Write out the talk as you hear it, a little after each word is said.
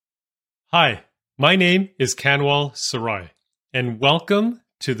Hi, my name is Kanwal Sarai, and welcome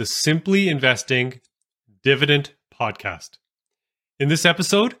to the Simply Investing Dividend podcast. In this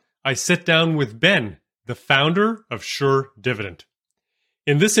episode, I sit down with Ben, the founder of Sure Dividend.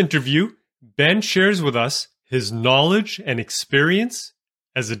 In this interview, Ben shares with us his knowledge and experience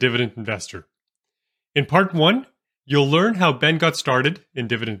as a dividend investor. In part one, you'll learn how Ben got started in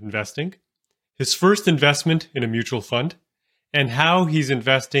dividend investing, his first investment in a mutual fund, and how he's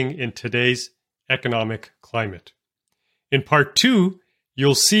investing in today's economic climate. In part two,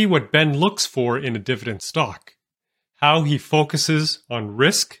 you'll see what Ben looks for in a dividend stock, how he focuses on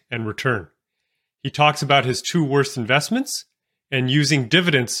risk and return. He talks about his two worst investments and using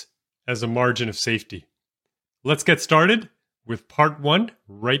dividends as a margin of safety. Let's get started with part one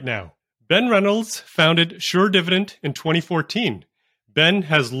right now. Ben Reynolds founded Sure Dividend in 2014. Ben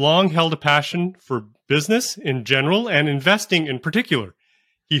has long held a passion for business in general and investing in particular.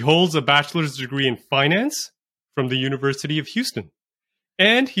 He holds a bachelor's degree in finance from the University of Houston.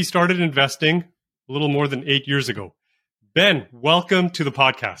 And he started investing a little more than 8 years ago. Ben, welcome to the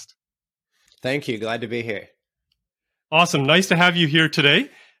podcast. Thank you. Glad to be here. Awesome. Nice to have you here today.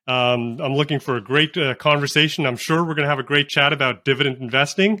 I'm looking for a great conversation. I'm sure we're going to have a great chat about dividend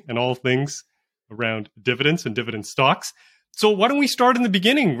investing and all things around dividends and dividend stocks. So why don't we start in the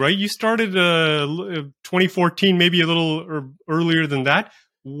beginning, right? You started 2014, maybe a little earlier than that.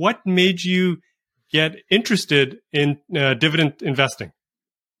 What made you get interested in dividend investing?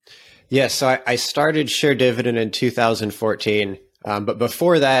 Yes, so I started Share Dividend in 2014. But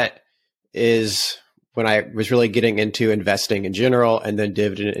before that is when I was really getting into investing in general and then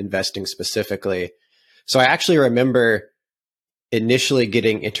dividend investing specifically. So I actually remember initially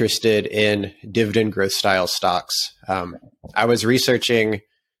getting interested in dividend growth style stocks. I was researching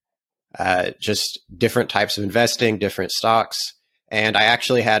just different types of investing, different stocks, and I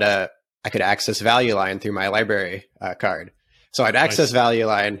actually had I could access Value Line through my library card. So I'd access Value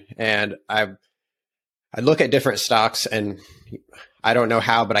Line and I'd look at different stocks, and I don't know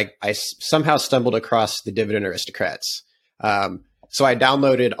how, but I somehow stumbled across the Dividend Aristocrats. So I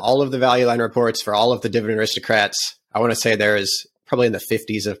downloaded all of the Value Line reports for all of the Dividend Aristocrats. I want to say there is probably in the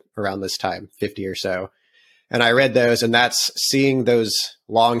 50s around this time, 50 or so. And I read those, and that's seeing those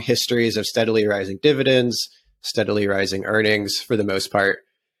long histories of steadily rising dividends, steadily rising earnings for the most part,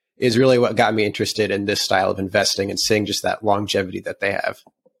 is really what got me interested in this style of investing and seeing just that longevity that they have.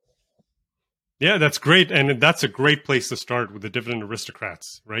 Yeah, that's great. And that's a great place to start with the Dividend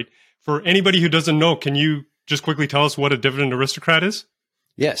Aristocrats, right? For anybody who doesn't know, can you just quickly tell us what a Dividend Aristocrat is?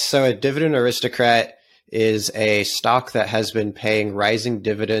 Yes. So a Dividend Aristocrat is a stock that has been paying rising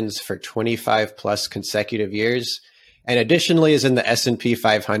dividends for 25 plus consecutive years, and additionally is in the S&P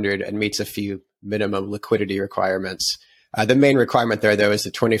 500 and meets a few minimum liquidity requirements. The main requirement there, though, is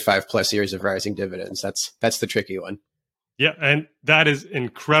the 25 plus years of rising dividends. That's the tricky one. Yeah, and that is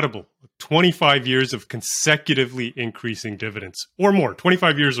incredible. 25 years of consecutively increasing dividends or more,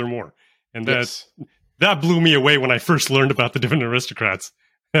 25 years or more. And that blew me away when I first learned about the Dividend Aristocrats.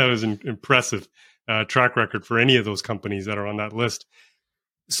 That was an impressive track record for any of those companies that are on that list.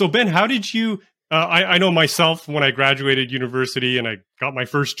 So Ben, how did you, I know myself when I graduated university and I got my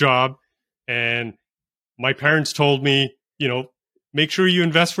first job, and my parents told me, make sure you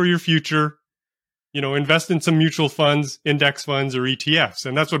invest for your future, invest in some mutual funds, index funds, or ETFs.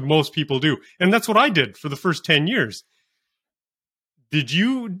 And that's what most people do. And that's what I did for the first 10 years. Did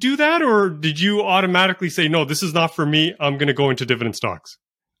you do that, or did you automatically say, no, this is not for me, I'm going to go into dividend stocks?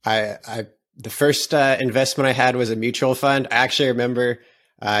 The first investment I had was a mutual fund. I actually remember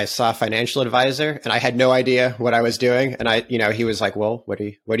I saw a financial advisor and I had no idea what I was doing. And he was like, well, what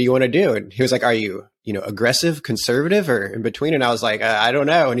do you want to do? And he was like, are you, aggressive, conservative, or in between? And I was like, I don't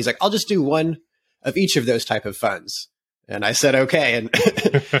know. And he's like, I'll just do one of each of those type of funds. And I said, okay. And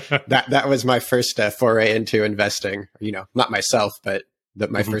that was my first foray into investing, not myself, but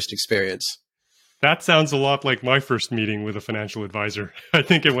my first experience. That sounds a lot like my first meeting with a financial advisor. I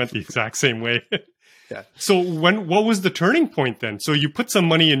think it went the exact same way. Yeah. So what was the turning point then? So you put some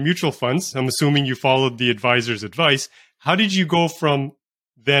money in mutual funds. I'm assuming you followed the advisor's advice. How did you go from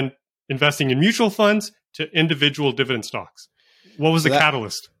then investing in mutual funds to individual dividend stocks? What was the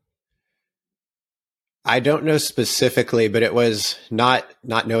catalyst? I don't know specifically, but it was not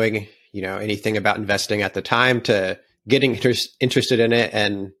knowing, anything about investing at the time to getting interested in it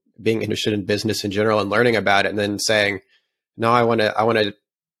and being interested in business in general and learning about it, and then saying, no, I want to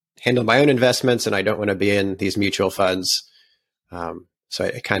handle my own investments and I don't want to be in these mutual funds. So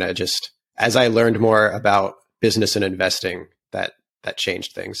it kind of just, as I learned more about business and investing, that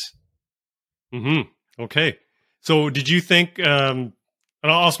changed things. Okay. So did you think,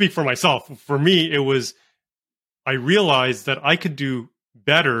 and I'll speak for myself. For me, it was, I realized that I could do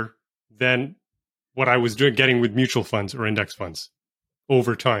better than what I was getting with mutual funds or index funds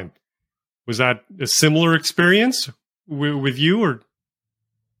over time. Was that a similar experience with you, or?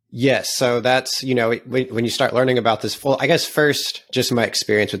 Yes. So that's, when you start learning about this I guess first, just my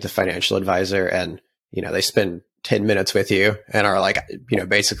experience with the financial advisor, and, they spend 10 minutes with you and are like,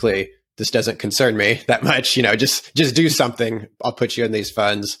 basically, this doesn't concern me that much, just do something. I'll put you in these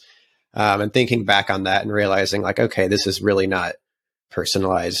funds. And thinking back on that and realizing like, okay, this is really not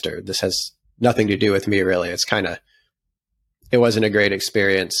personalized, or this has nothing to do with me really. It wasn't a great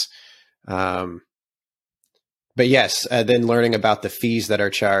experience. But yes, then learning about the fees that are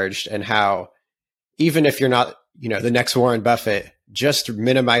charged and how, even if you're not, the next Warren Buffett, just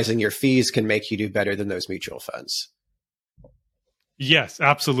minimizing your fees can make you do better than those mutual funds. Yes,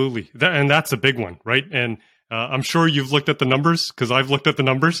 absolutely. And that's a big one, right? And I'm sure you've looked at the numbers, because I've looked at the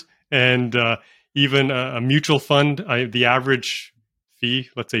numbers, and even a mutual fund, the average fee,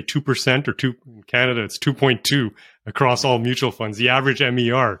 let's say 2%, or in Canada, it's 2.2 across all mutual funds, the average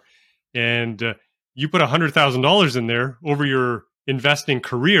MER. And you put $100,000 in there over your investing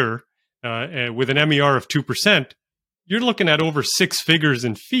career with an MER of 2%, you're looking at over six figures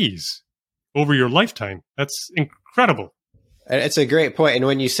in fees over your lifetime. That's incredible. It's a great point. And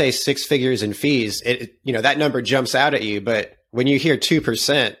when you say six figures in fees, that number jumps out at you. But when you hear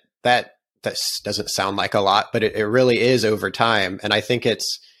 2%, that doesn't sound like a lot, but it really is over time. And I think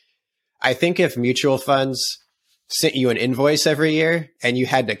if mutual funds sent you an invoice every year and you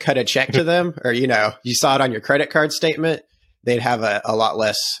had to cut a check to them, or, you saw it on your credit card statement, they'd have a lot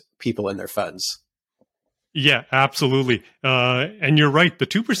less people in their funds. Yeah, absolutely. And you're right. The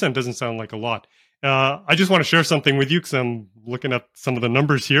 2% doesn't sound like a lot. I just want to share something with you, because I'm looking at some of the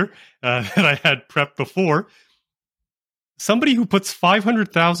numbers here that I had prepped before. Somebody who puts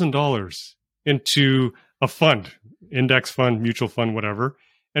 $500,000 into a fund, index fund, mutual fund, whatever,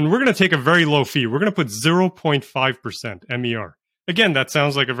 and we're going to take a very low fee. We're going to put 0.5% MER. Again, that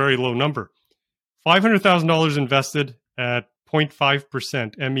sounds like a very low number. $500,000 invested at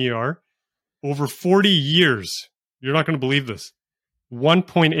 0.5% MER over 40 years. You're not going to believe this.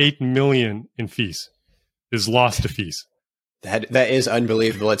 1.8 million in fees is lost to fees. That is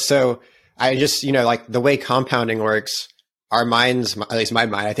unbelievable. It's so, I just, like the way compounding works, our minds, at least my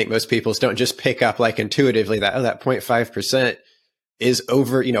mind, I think most people's don't just pick up like intuitively that 0.5% is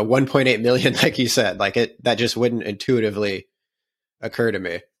over, 1.8 million, like you said, that just wouldn't intuitively occur to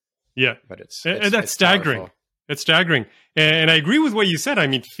me. Yeah. But it's that's staggering. Powerful. It's staggering. And I agree with what you said. I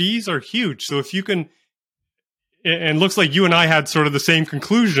mean, fees are huge. So if you can, and looks like you and I had sort of the same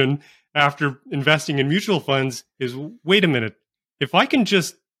conclusion after investing in mutual funds, is wait a minute, if I can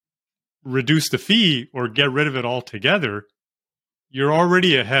just reduce the fee or get rid of it altogether, you're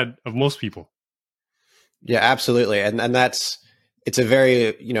already ahead of most people. Yeah, absolutely. And it's a very,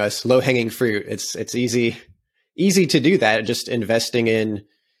 it's low hanging fruit. It's easy to do that. Just investing in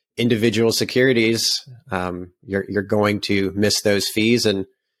individual securities, you're going to miss those fees. And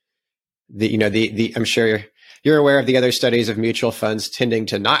I'm sure you're aware of the other studies of mutual funds tending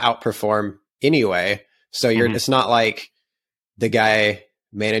to not outperform anyway. So it's not like the guy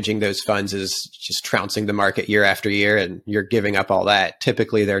managing those funds is just trouncing the market year after year and you're giving up all that.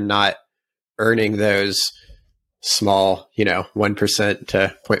 Typically, they're not earning those small, 1%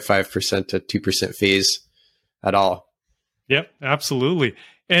 to 0.5% to 2% fees at all. Yep, absolutely.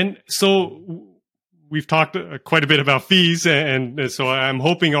 And so we've talked quite a bit about fees. And so I'm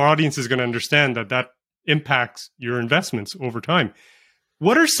hoping our audience is going to understand that impacts your investments over time.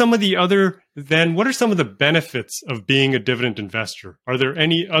 What are some of the benefits of being a dividend investor? Are there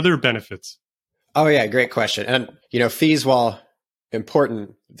any other benefits? Oh yeah, great question. And, fees, while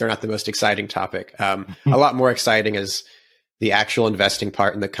important, they're not the most exciting topic. A lot more exciting is the actual investing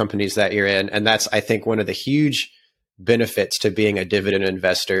part in the companies that you're in. And that's, I think, one of the huge benefits to being a dividend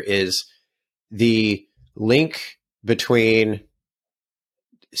investor is the link between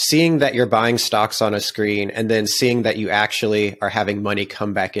seeing that you're buying stocks on a screen and then seeing that you actually are having money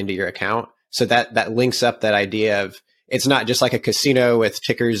come back into your account. So that links up that idea of, it's not just like a casino with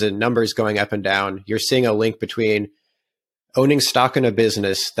tickers and numbers going up and down. You're seeing a link between owning stock in a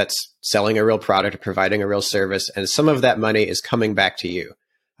business that's selling a real product or providing a real service, and some of that money is coming back to you.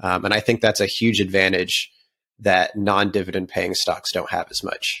 And I think that's a huge advantage that non-dividend paying stocks don't have as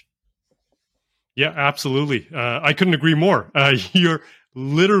much. Yeah, absolutely. I couldn't agree more. You're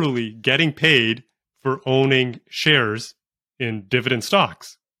literally getting paid for owning shares in dividend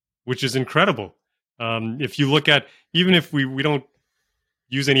stocks, which is incredible. If you look at, even if we don't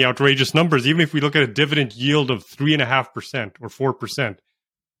use any outrageous numbers, even if we look at a dividend yield of 3.5% or 4%,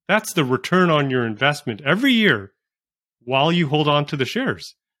 That's the return on your investment every year while you hold on to the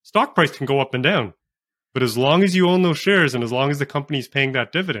shares. Stock price can go up and down, but as long as you own those shares and as long as the company's paying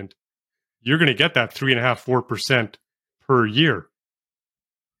that dividend, you're going to get that 3.5%, 4% per year.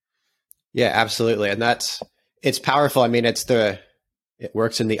 Yeah, absolutely. And it's powerful. I mean, it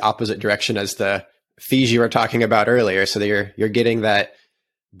works in the opposite direction as the fees you were talking about earlier. So that you're getting that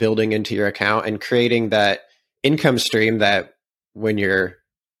building into your account and creating that income stream that when you're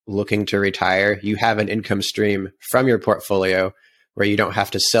looking to retire, you have an income stream from your portfolio where you don't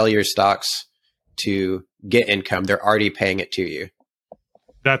have to sell your stocks to get income. They're already paying it to you.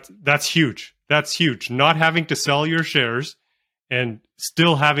 That's huge. That's huge. Not having to sell your shares and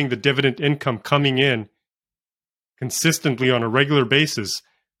still having the dividend income coming in consistently on a regular basis,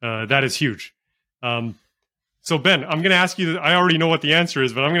 that is huge. So Ben, I'm going to ask you, I already know what the answer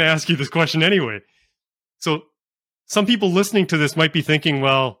is, but I'm going to ask you this question anyway. So some people listening to this might be thinking,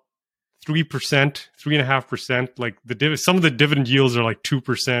 well, 3%, 3.5%, like some of the dividend yields are like 2%,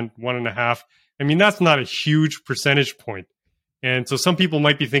 1.5%. I mean, that's not a huge percentage point. And so some people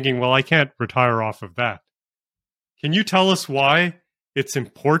might be thinking, well, I can't retire off of that. Can you tell us why it's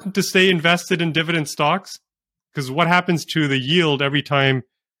important to stay invested in dividend stocks? Because what happens to the yield every time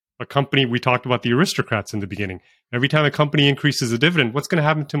a company, we talked about the aristocrats in the beginning, every time a company increases a dividend, what's going to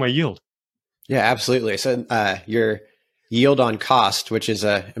happen to my yield? Yeah, absolutely. So your yield on cost, which is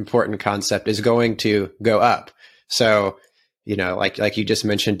an important concept, is going to go up. So, like you just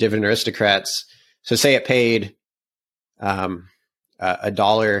mentioned, dividend aristocrats. So say it paid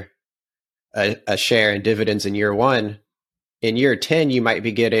 $1 a share in dividends in year one. In year 10, you might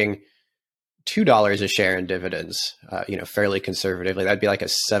be getting $2 a share in dividends, fairly conservatively. That'd be like a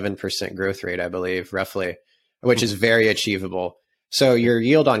 7% growth rate, I believe, roughly, which is very achievable. So your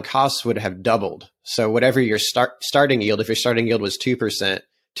yield on costs would have doubled. So whatever your starting yield, if your starting yield was 2%,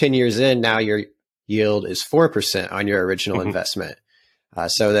 10 years in, now your yield is 4% on your original investment.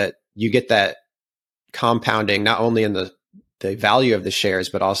 So that you get that compounding, not only in the value of the shares,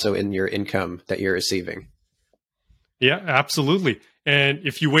 but also in your income that you're receiving. Yeah, absolutely. And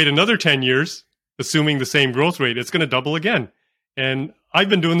if you wait another 10 years, assuming the same growth rate, it's going to double again. And I've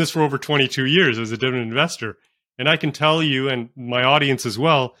been doing this for over 22 years as a dividend investor. And I can tell you, and my audience as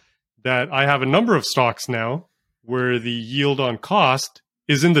well, that I have a number of stocks now where the yield on cost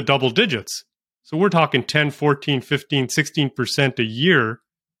is in the double digits. So we're talking 10, 14, 15, 16% a year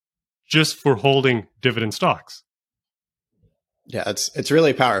just for holding dividend stocks. Yeah, it's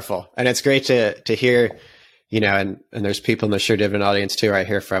really powerful. And it's great to hear, and there's people in the Sure Dividend audience too, I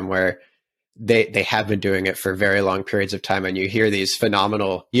hear from, where they have been doing it for very long periods of time. And you hear these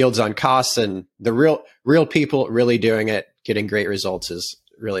phenomenal yields on costs, and the real people really doing it, getting great results, is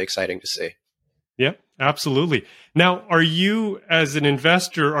really exciting to see. Yeah, absolutely. Now, are you, as an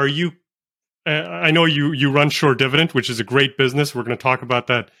investor, I know you run Sure Dividend, which is a great business. We're going to talk about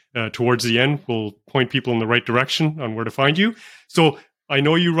that towards the end. We'll point people in the right direction on where to find you. So I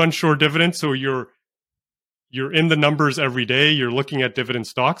know you run Sure Dividend, so you're in the numbers every day. You're looking at dividend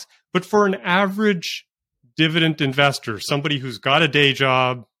stocks. But for an average dividend investor, somebody who's got a day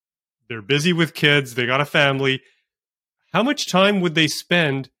job, they're busy with kids, they got a family, how much time would they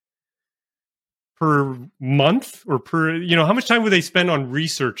spend per month or how much time would they spend on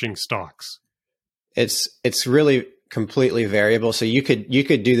researching stocks? It's really completely variable. So you could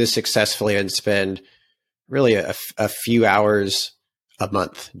do this successfully and spend really a few hours a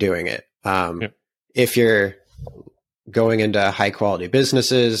month doing it. If you're going into high quality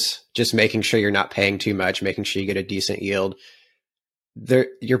businesses, just making sure you're not paying too much, making sure you get a decent yield,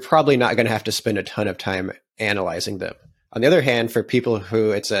 you're probably not going to have to spend a ton of time analyzing them. On the other hand, for people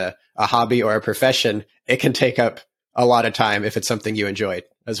who it's a hobby or a profession, it can take up a lot of time if it's something you enjoy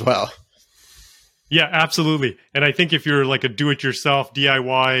as well. Yeah, absolutely. And I think if you're like a do-it-yourself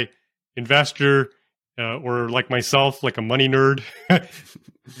DIY investor, or like myself, like a money nerd, you're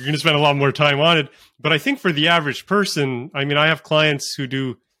going to spend a lot more time on it. But I think for the average person, I mean, I have clients who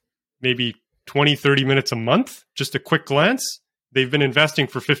do maybe 20, 30 minutes a month, just a quick glance. They've been investing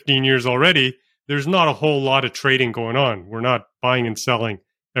for 15 years already. There's not a whole lot of trading going on. We're not buying and selling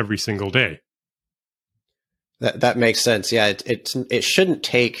every single day. That makes sense. Yeah, it shouldn't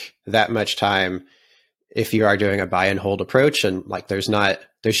take that much time if you are doing a buy and hold approach, and like there's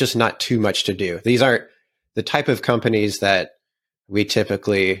just not too much to do. These aren't the type of companies that we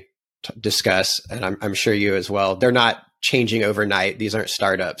typically discuss, and I'm sure you as well. They're not changing overnight. These aren't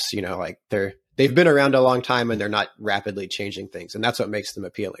startups, like they've been around a long time and they're not rapidly changing things, and that's what makes them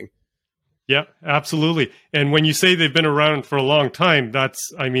appealing. Yeah, absolutely. And when you say they've been around for a long time,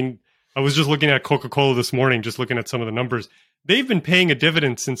 I was just looking at Coca-Cola this morning, just looking at some of the numbers. they've been paying a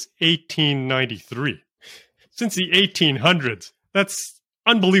dividend since 1893, since the 1800s. That's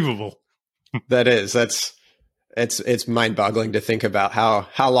unbelievable. That is. It's mind-boggling to think about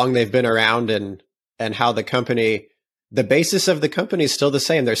how long they've been around and how the basis of the company is still the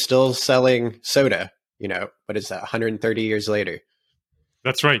same. They're still selling soda, what is that, 130 years later?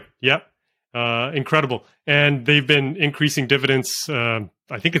 That's right. Yep. Incredible. And they've been increasing dividends,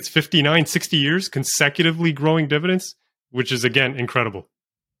 I think it's 59, 60 years, consecutively growing dividends, which is, again, incredible.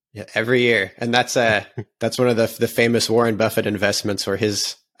 Yeah, every year. And that's one of the famous Warren Buffett investments where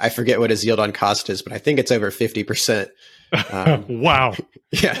I forget what his yield on cost is, but I think it's over 50%. Wow.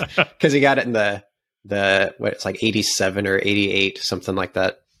 Yeah. Because he got it in it's like 87 or 88, something like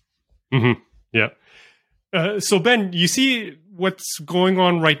that. Mm-hmm. Yeah. So Ben, you see what's going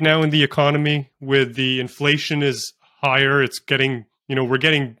on right now in the economy with the inflation is higher. It's getting,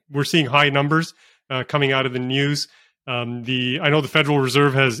 we're seeing high numbers coming out of the news. I know the Federal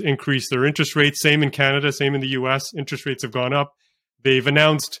Reserve has increased their interest rates. Same in Canada, same in the US. Interest rates have gone up. They've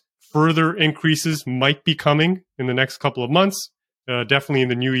announced further increases might be coming in the next couple of months, definitely in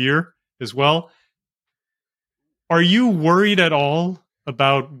the new year as well. Are you worried at all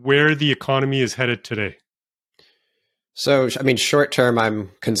about where the economy is headed today? So, I mean, short term,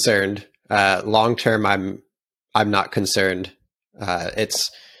 I'm concerned. Long term, I'm not concerned. It's,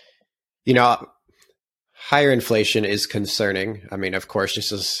 higher inflation is concerning. I mean, of course,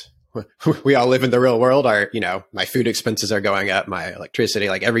 just as we all live in the real world, my food expenses are going up, my electricity,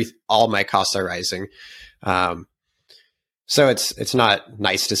 all my costs are rising. So it's not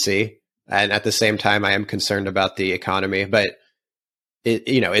nice to see. And at the same time, I am concerned about the economy, but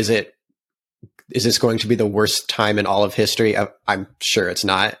is this going to be the worst time in all of history? I'm sure it's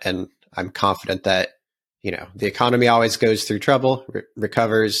not. And I'm confident that, the economy always goes through trouble,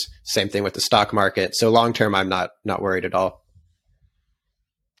 recovers. Same thing with the stock market. So long term, I'm not worried at all.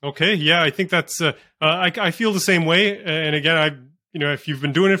 Okay. Yeah, I think that's, I feel the same way. And again, if you've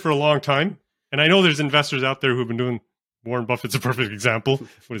been doing it for a long time, and I know there's investors out there who've been doing, Warren Buffett's a perfect example.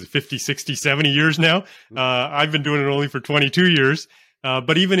 What is it, 50, 60, 70 years now? I've been doing it only for 22 years.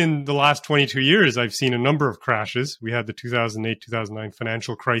 But even in the last 22 years, I've seen a number of crashes. We had the 2008, 2009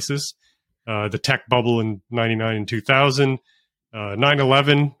 financial crisis, the tech bubble in 99 and 2000,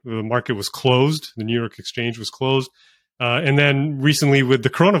 9/11, the market was closed. The New York Exchange was closed. And then recently with the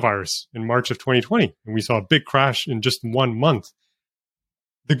coronavirus in March of 2020, and we saw a big crash in just 1 month.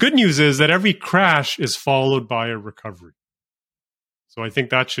 The good news is that every crash is followed by a recovery. So I think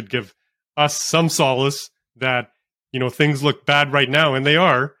that should give us some solace that, things look bad right now, and they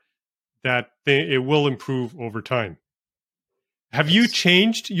are, that it will improve over time. Have you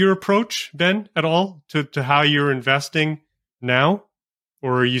changed your approach, Ben, at all to how you're investing now?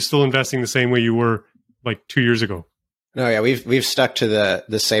 Or are you still investing the same way you were like 2 years ago? No, yeah, we've stuck to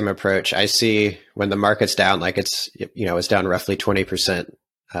the same approach. I see when the market's down, it's down roughly 20%.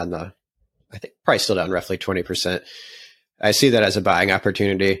 I think probably still down roughly 20%. I see that as a buying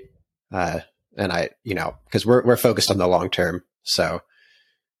opportunity. And because we're focused on the long term. So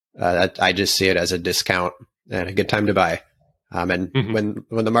I just see it as a discount and a good time to buy. And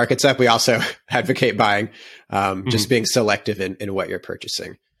when the market's up, we also advocate buying, just being selective in what you're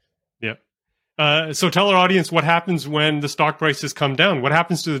purchasing. Yeah. So tell our audience what happens when the stock prices come down. What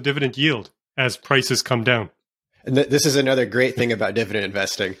happens to the dividend yield as prices come down? And this is another great thing about dividend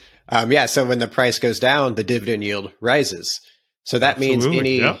investing. So when the price goes down, the dividend yield rises. So that means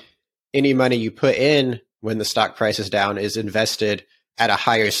any money you put in when the stock price is down is invested at a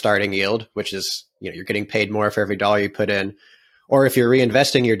higher starting yield, which is, you're getting paid more for every dollar you put in. Or if you're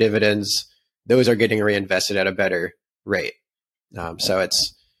reinvesting your dividends, those are getting reinvested at a better rate. So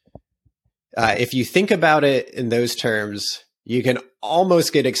it's, if you think about it in those terms, you can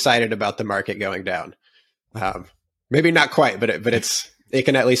almost get excited about the market going down. Maybe not quite, but it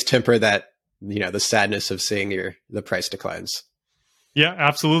can at least temper that, the sadness of seeing the price declines. Yeah,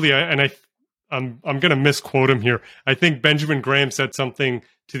 absolutely. I'm going to misquote him here. I think Benjamin Graham said something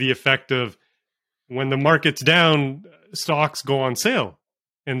to the effect of, when the market's down, stocks go on sale,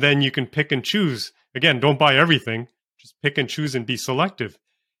 and then you can pick and choose. Again, don't buy everything. Just pick and choose and be selective.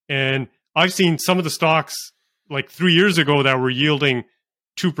 And I've seen some of the stocks like 3 years ago that were yielding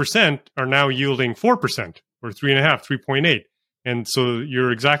 2% are now yielding 4% or 3.5, 3.8. And so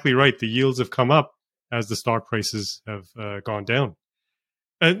you're exactly right. The yields have come up as the stock prices have gone down.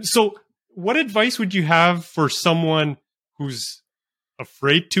 So what advice would you have for someone who's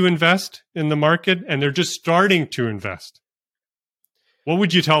afraid to invest in the market and they're just starting to invest? What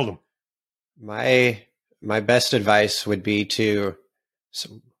would you tell them? My best advice would be to,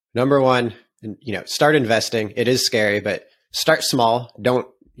 number one, start investing. It is scary, but start small. Don't,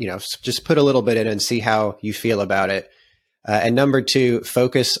 just put a little bit in and see how you feel about it. And number two,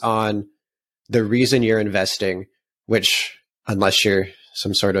 focus on the reason you're investing, which unless you're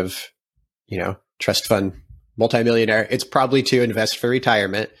some sort of, trust fund multimillionaire, it's probably to invest for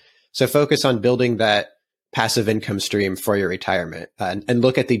retirement. So focus on building that passive income stream for your retirement, and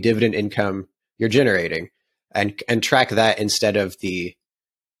look at the dividend income you're generating and track that instead of the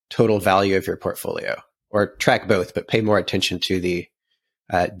total value of your portfolio, or track both, but pay more attention to the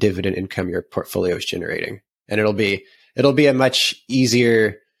dividend income your portfolio is generating. And it'll be a much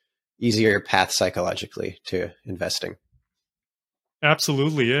easier path psychologically to investing.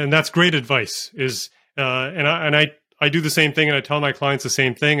 Absolutely. And that's great advice I do the same thing, and I tell my clients the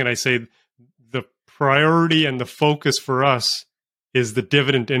same thing. And I say the priority and the focus for us is the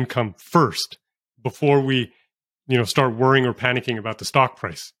dividend income first before we, start worrying or panicking about the stock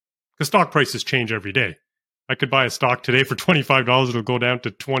price. Because stock prices change every day. I could buy a stock today for $25. It'll go down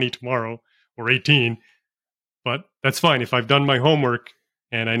to 20 tomorrow or 18. But that's fine. If I've done my homework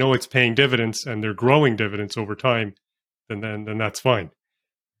and I know it's paying dividends and they're growing dividends over time, then that's fine.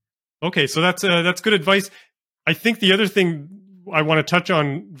 Okay, so that's good advice. I think the other thing I want to touch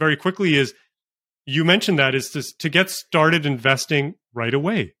on very quickly is you mentioned that is to get started investing right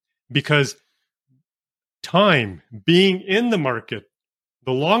away, because time being in the market,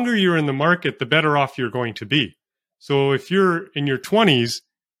 the longer you're in the market, the better off you're going to be. So if you're in your 20s,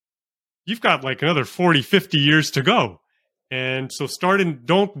 you've got like another 40, 50 years to go. And so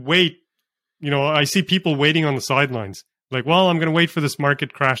don't wait. I see people waiting on the sidelines. Like, well, I'm going to wait for this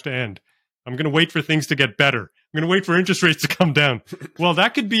market crash to end. I'm going to wait for things to get better. I'm going to wait for interest rates to come down. Well,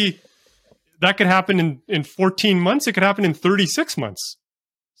 that could happen in 14 months. It could happen in 36 months.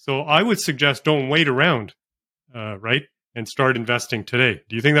 So I would suggest don't wait around, right? And start investing today.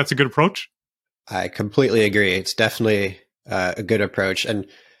 Do you think that's a good approach? I completely agree. It's definitely a good approach. And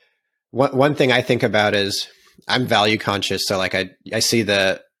one thing I think about is I'm value conscious. So like I see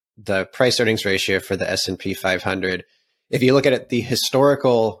the price earnings ratio for the S&P 500. If you look at it, the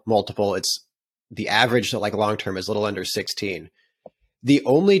historical multiple, it's the average, like long-term, is a little under 16. The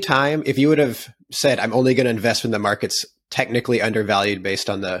only time, if you would have said, I'm only going to invest when the market's technically undervalued based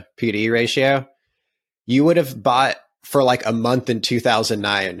on the P/E ratio, you would have bought for like a month in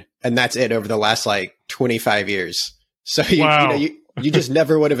 2009. And that's it over the last like 25 years. So you just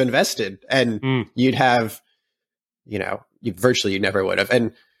never would have invested, and you'd have, you never would have.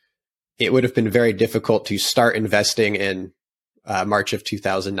 And it would have been very difficult to start investing in March of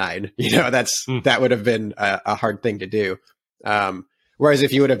 2009. That would have been a hard thing to do. Whereas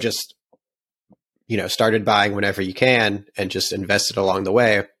if you would have just, started buying whenever you can and just invested along the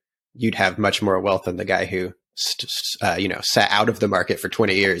way, you'd have much more wealth than the guy who, sat out of the market for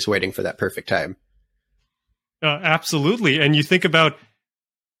 20 years waiting for that perfect time. Absolutely. And you think about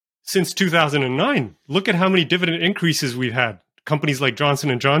since 2009, look at how many dividend increases we've had. Companies like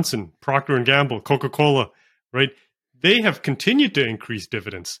Johnson & Johnson, Procter & Gamble, Coca-Cola, right? They have continued to increase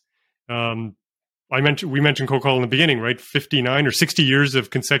dividends. We mentioned Coca-Cola in the beginning, right? 59 or 60 years of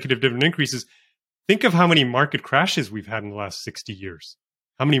consecutive dividend increases. Think of how many market crashes we've had in the last 60 years.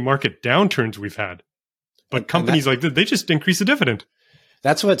 How many market downturns we've had. But companies like that, they just increase the dividend.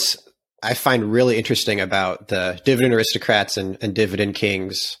 That's what's I find really interesting about the dividend aristocrats and dividend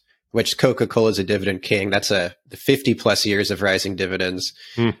kings, which Coca-Cola is a dividend king. That's the 50 plus years of rising dividends.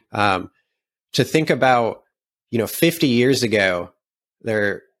 To think about, 50 years ago,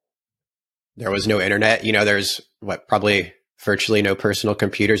 there was no internet. There's probably virtually no personal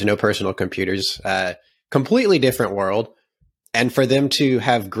computers, completely different world. And for them to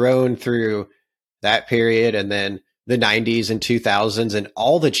have grown through that period and then the 90s and 2000s and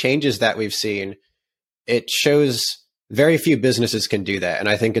all the changes that we've seen, it shows very few businesses can do that. And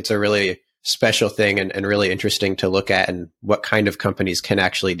I think it's a really special thing and really interesting to look at, and what kind of companies can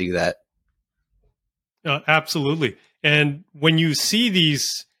actually do that. Absolutely. And when you see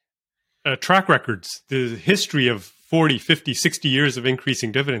these track records, the history of 40, 50, 60 years of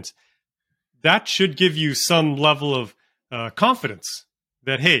increasing dividends, that should give you some level of confidence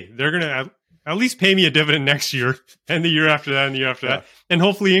that, hey, they're going to at least pay me a dividend next year and the year after that and the year after that, and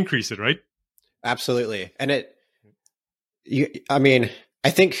hopefully increase it, right? Absolutely. And I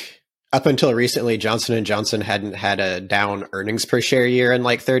think up until recently, Johnson & Johnson hadn't had a down earnings per share year in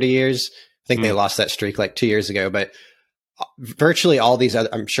like 30 years. I think they lost that streak like 2 years ago, but virtually all these other,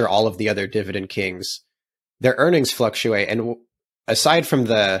 I'm sure all of the other dividend kings, their earnings fluctuate. And aside from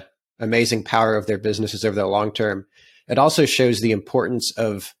the amazing power of their businesses over the long term, it also shows the importance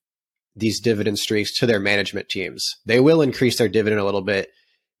of these dividend streaks to their management teams. They will increase their dividend a little bit,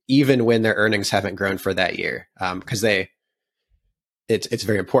 even when their earnings haven't grown for that year, because they it's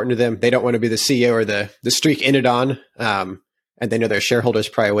very important to them. They don't want to be the CEO or the streak ended on, and they know their shareholders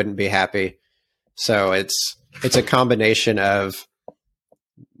probably wouldn't be happy. So it's a combination of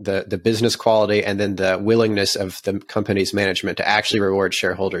the business quality and then the willingness of the company's management to actually reward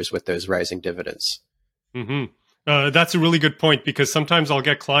shareholders with those rising dividends. That's a really good point, because sometimes I'll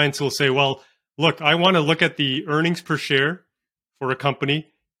get clients who will say, well, look, I want to look at the earnings per share for a company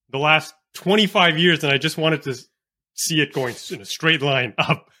the last 25 years, and I just wanted to see it going in a straight line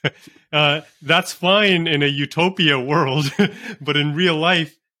up. That's fine in a utopia world, but in real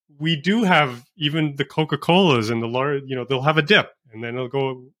life, we do have even the Coca-Colas and the large, they'll have a dip and then they'll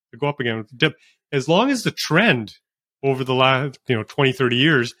go up again with a dip. As long as the trend over the last 20, 30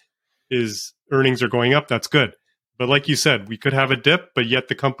 years is earnings are going up, that's good. But like you said, we could have a dip, but yet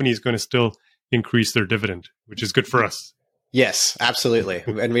the company is going to still increase their dividend, which is good for us. Yes, absolutely.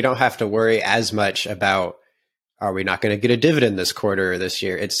 And we don't have to worry as much about, are we not going to get a dividend this quarter or this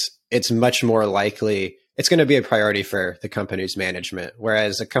year? It's much more likely it's going to be a priority for the company's management.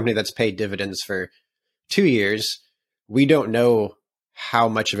 Whereas a company that's paid dividends for 2 years, we don't know how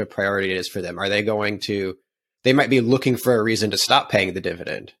much of a priority it is for them. Are they they might be looking for a reason to stop paying the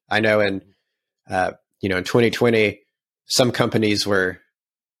dividend. I know in 2020, some companies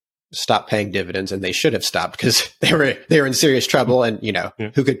stopped paying dividends, and they should have stopped because they were in serious trouble, and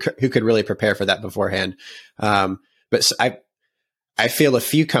who could really prepare for that beforehand. But I feel a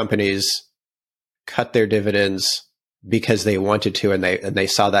few companies cut their dividends because they wanted to, and they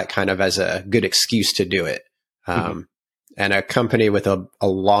saw that kind of as a good excuse to do it. And a company with a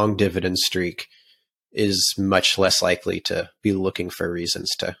long dividend streak is much less likely to be looking for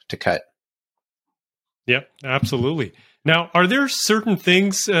reasons to cut. Yep, absolutely. Now, are there certain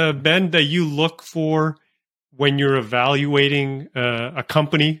things, Ben, that you look for when you're evaluating a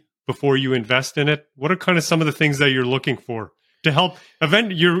company before you invest in it? What are kind of some of the things that you're looking for to help at the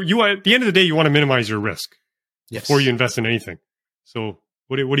end of the day, you want to minimize your risk before you invest in anything. So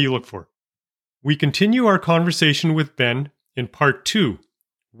what do you look for? We continue our conversation with Ben in part 2,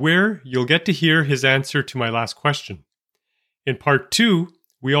 where you'll get to hear his answer to my last question. In part 2,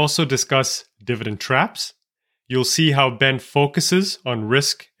 we also discuss dividend traps. You'll see how Ben focuses on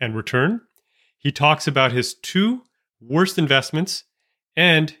risk and return. He talks about his 2 worst investments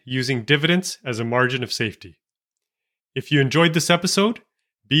and using dividends as a margin of safety. If you enjoyed this episode,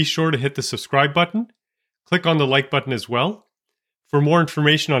 be sure to hit the subscribe button. Click on the like button as well. For more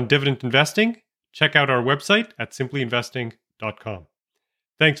information on dividend investing, check out our website at simplyinvesting.com.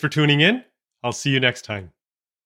 Thanks for tuning in. I'll see you next time.